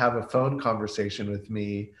enough to have a phone conversation with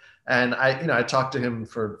me. And I talked to him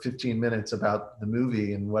for 15 minutes about the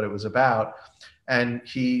movie and what it was about. And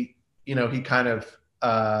he kind of,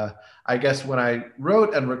 I guess when I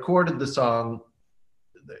wrote and recorded the song,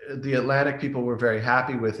 the Atlantic people were very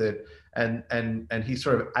happy with it. And he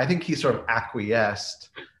I think he sort of acquiesced,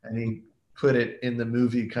 and he put it in the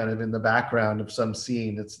movie kind of in the background of some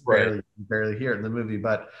scene. It's barely here in the movie,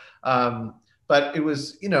 but it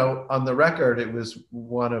was, you know, on the record, it was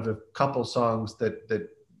one of a couple songs that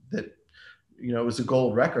you know, it was a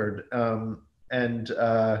gold record.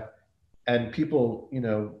 And people, you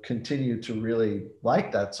know, continue to really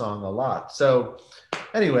like that song a lot. So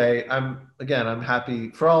anyway, I'm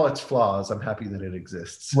happy for all its flaws. I'm happy that it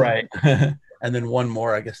exists. Right. And then one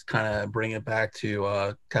more, I guess, kind of bring it back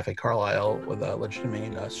to Cafe Carlyle with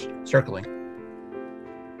Legitimate Circling.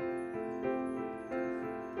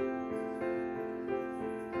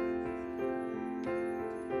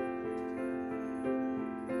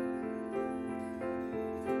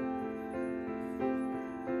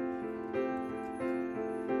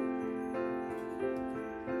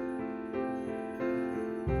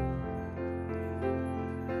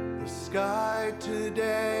 Sky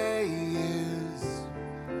today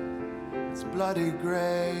it's bloody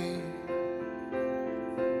gray.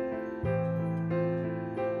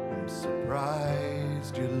 I'm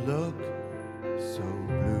surprised you look so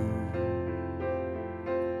blue.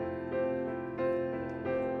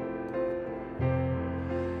 I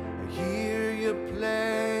hear you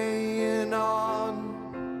playing on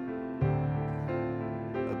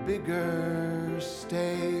a bigger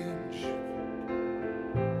stage.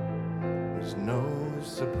 There's no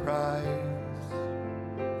surprise,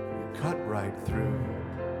 you cut right through.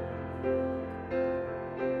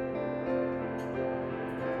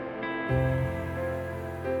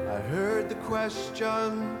 I heard the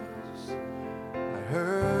questions, I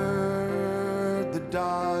heard the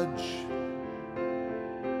dodge.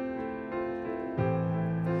 A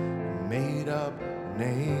made up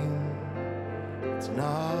name, it's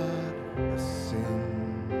not a sin.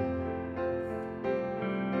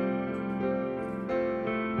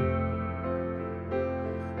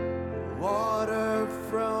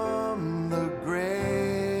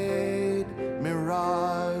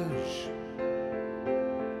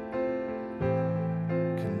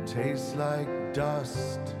 Tastes like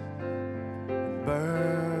dust and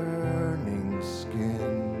burning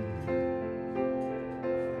skin.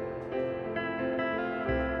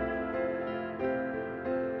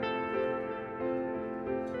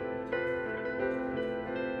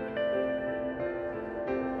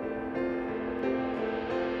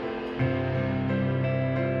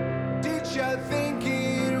 Did you think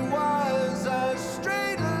it was a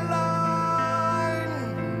straight line?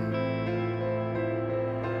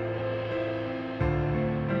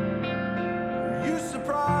 You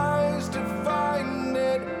surprised to find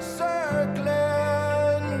it circling.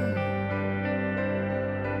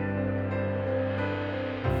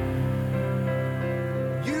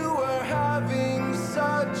 You were having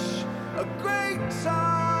such a great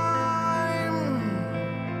time.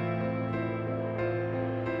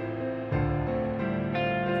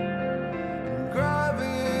 And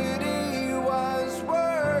gravity was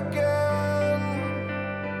working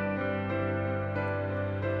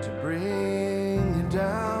to bring you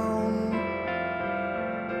down.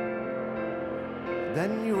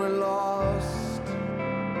 Then you were lost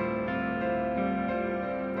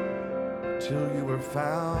till you were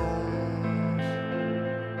found.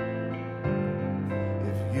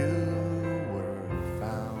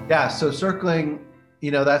 Yeah, so Circling,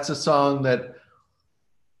 that's a song that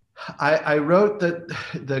I wrote, that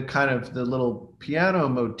the kind of the little piano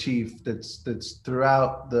motif that's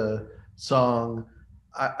throughout the song.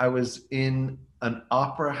 I was in an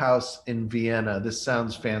opera house in Vienna. This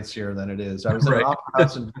sounds fancier than it is. I was in an opera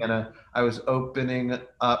house in Vienna. I was opening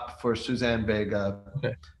up for Suzanne Vega,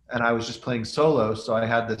 and I was just playing solo. So I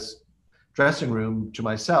had this dressing room to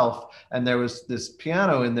myself, and there was this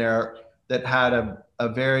piano in there that had a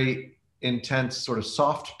very intense sort of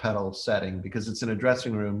soft pedal setting, because it's in a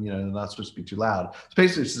dressing room, they're not supposed to be too loud. So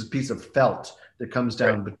basically it's this piece of felt that comes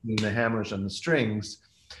down between the hammers and the strings.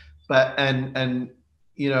 But and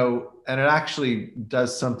it actually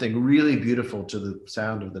does something really beautiful to the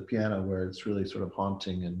sound of the piano, where it's really sort of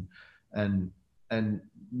haunting and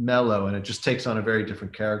mellow, and it just takes on a very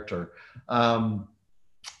different character.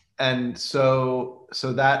 And so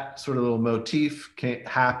that sort of little motif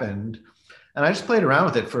happened, and I just played around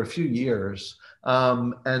with it for a few years.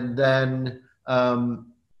 And then,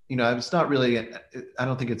 it's not really, I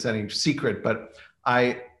don't think it's any secret, but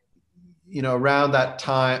around that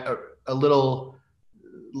time,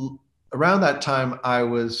 around that time, I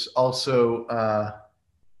was also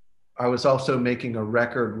making a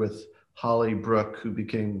record with Holly Brooke, who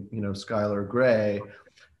became, Skylar Grey.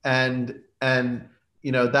 And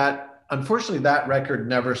that, unfortunately, that record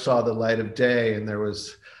never saw the light of day. And there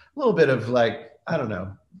was a little bit of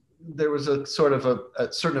there was a sort of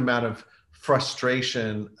a certain amount of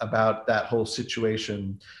frustration about that whole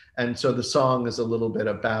situation. And so the song is a little bit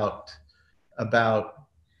about that,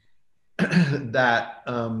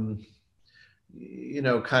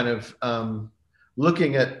 kind of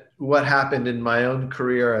looking at what happened in my own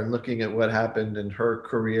career and looking at what happened in her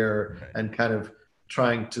career, and kind of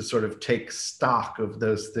trying to sort of take stock of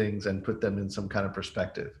those things and put them in some kind of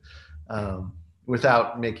perspective,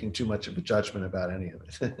 without making too much of a judgment about any of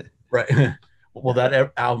it. Right. Will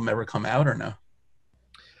that album ever come out or no?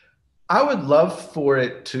 I would love for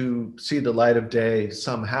it to see the light of day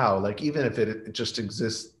somehow, like even if it just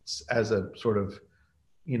exists as a sort of,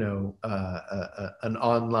 an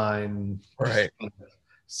online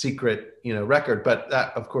secret, record. But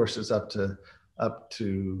that, of course, is up to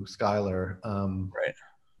Skylar.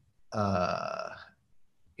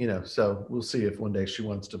 So we'll see if one day she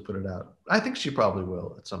wants to put it out. I think she probably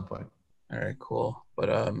will at some point. All right, cool.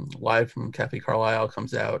 But Live from Cafe Carlyle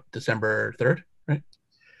comes out December 3rd, right?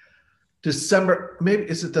 December, maybe,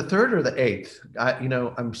 is it the 3rd or the 8th?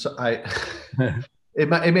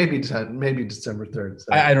 It may be December 3rd.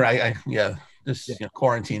 So. I don't know.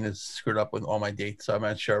 Quarantine has screwed up with all my dates, so I'm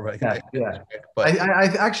not sure. But But I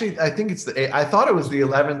actually think it's the 8th. I thought it was the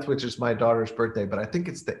 11th, which is my daughter's birthday, but I think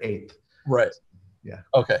it's the 8th. Right. Yeah.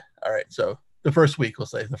 Okay. All right. So the first week, we'll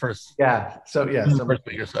say the first. Yeah. So yeah. The first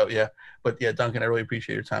week or so. Yeah. But yeah, Duncan, I really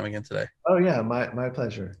appreciate your time again today. Oh yeah, my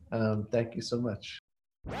pleasure. Thank you so much.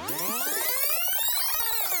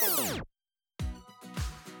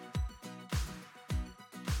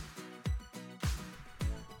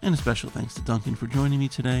 And a special thanks to Duncan for joining me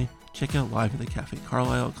today. Check out Live at the Cafe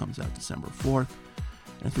Carlyle. It comes out December 4th.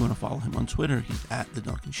 And if you want to follow him on Twitter, he's at the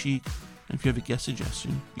Duncan Sheik. And if you have a guest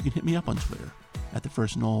suggestion, you can hit me up on Twitter at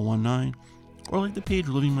 @TheFirstNoel19, or like the page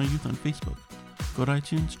Living My Youth on Facebook. Go to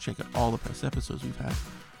iTunes, check out all the past episodes we've had.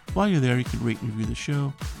 While you're there, you can rate and review the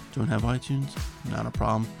show. Don't have iTunes? Not a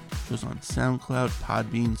problem. Show's on SoundCloud,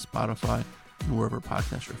 Podbean, Spotify, and wherever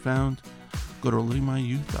podcasts are found. Go to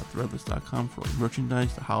livingmyyouth.threadless.com for all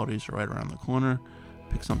merchandise. The holidays are right around the corner.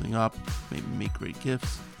 Pick something up, maybe make great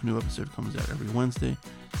gifts. A new episode comes out every Wednesday.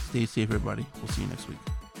 Stay safe, everybody. We'll see you next week.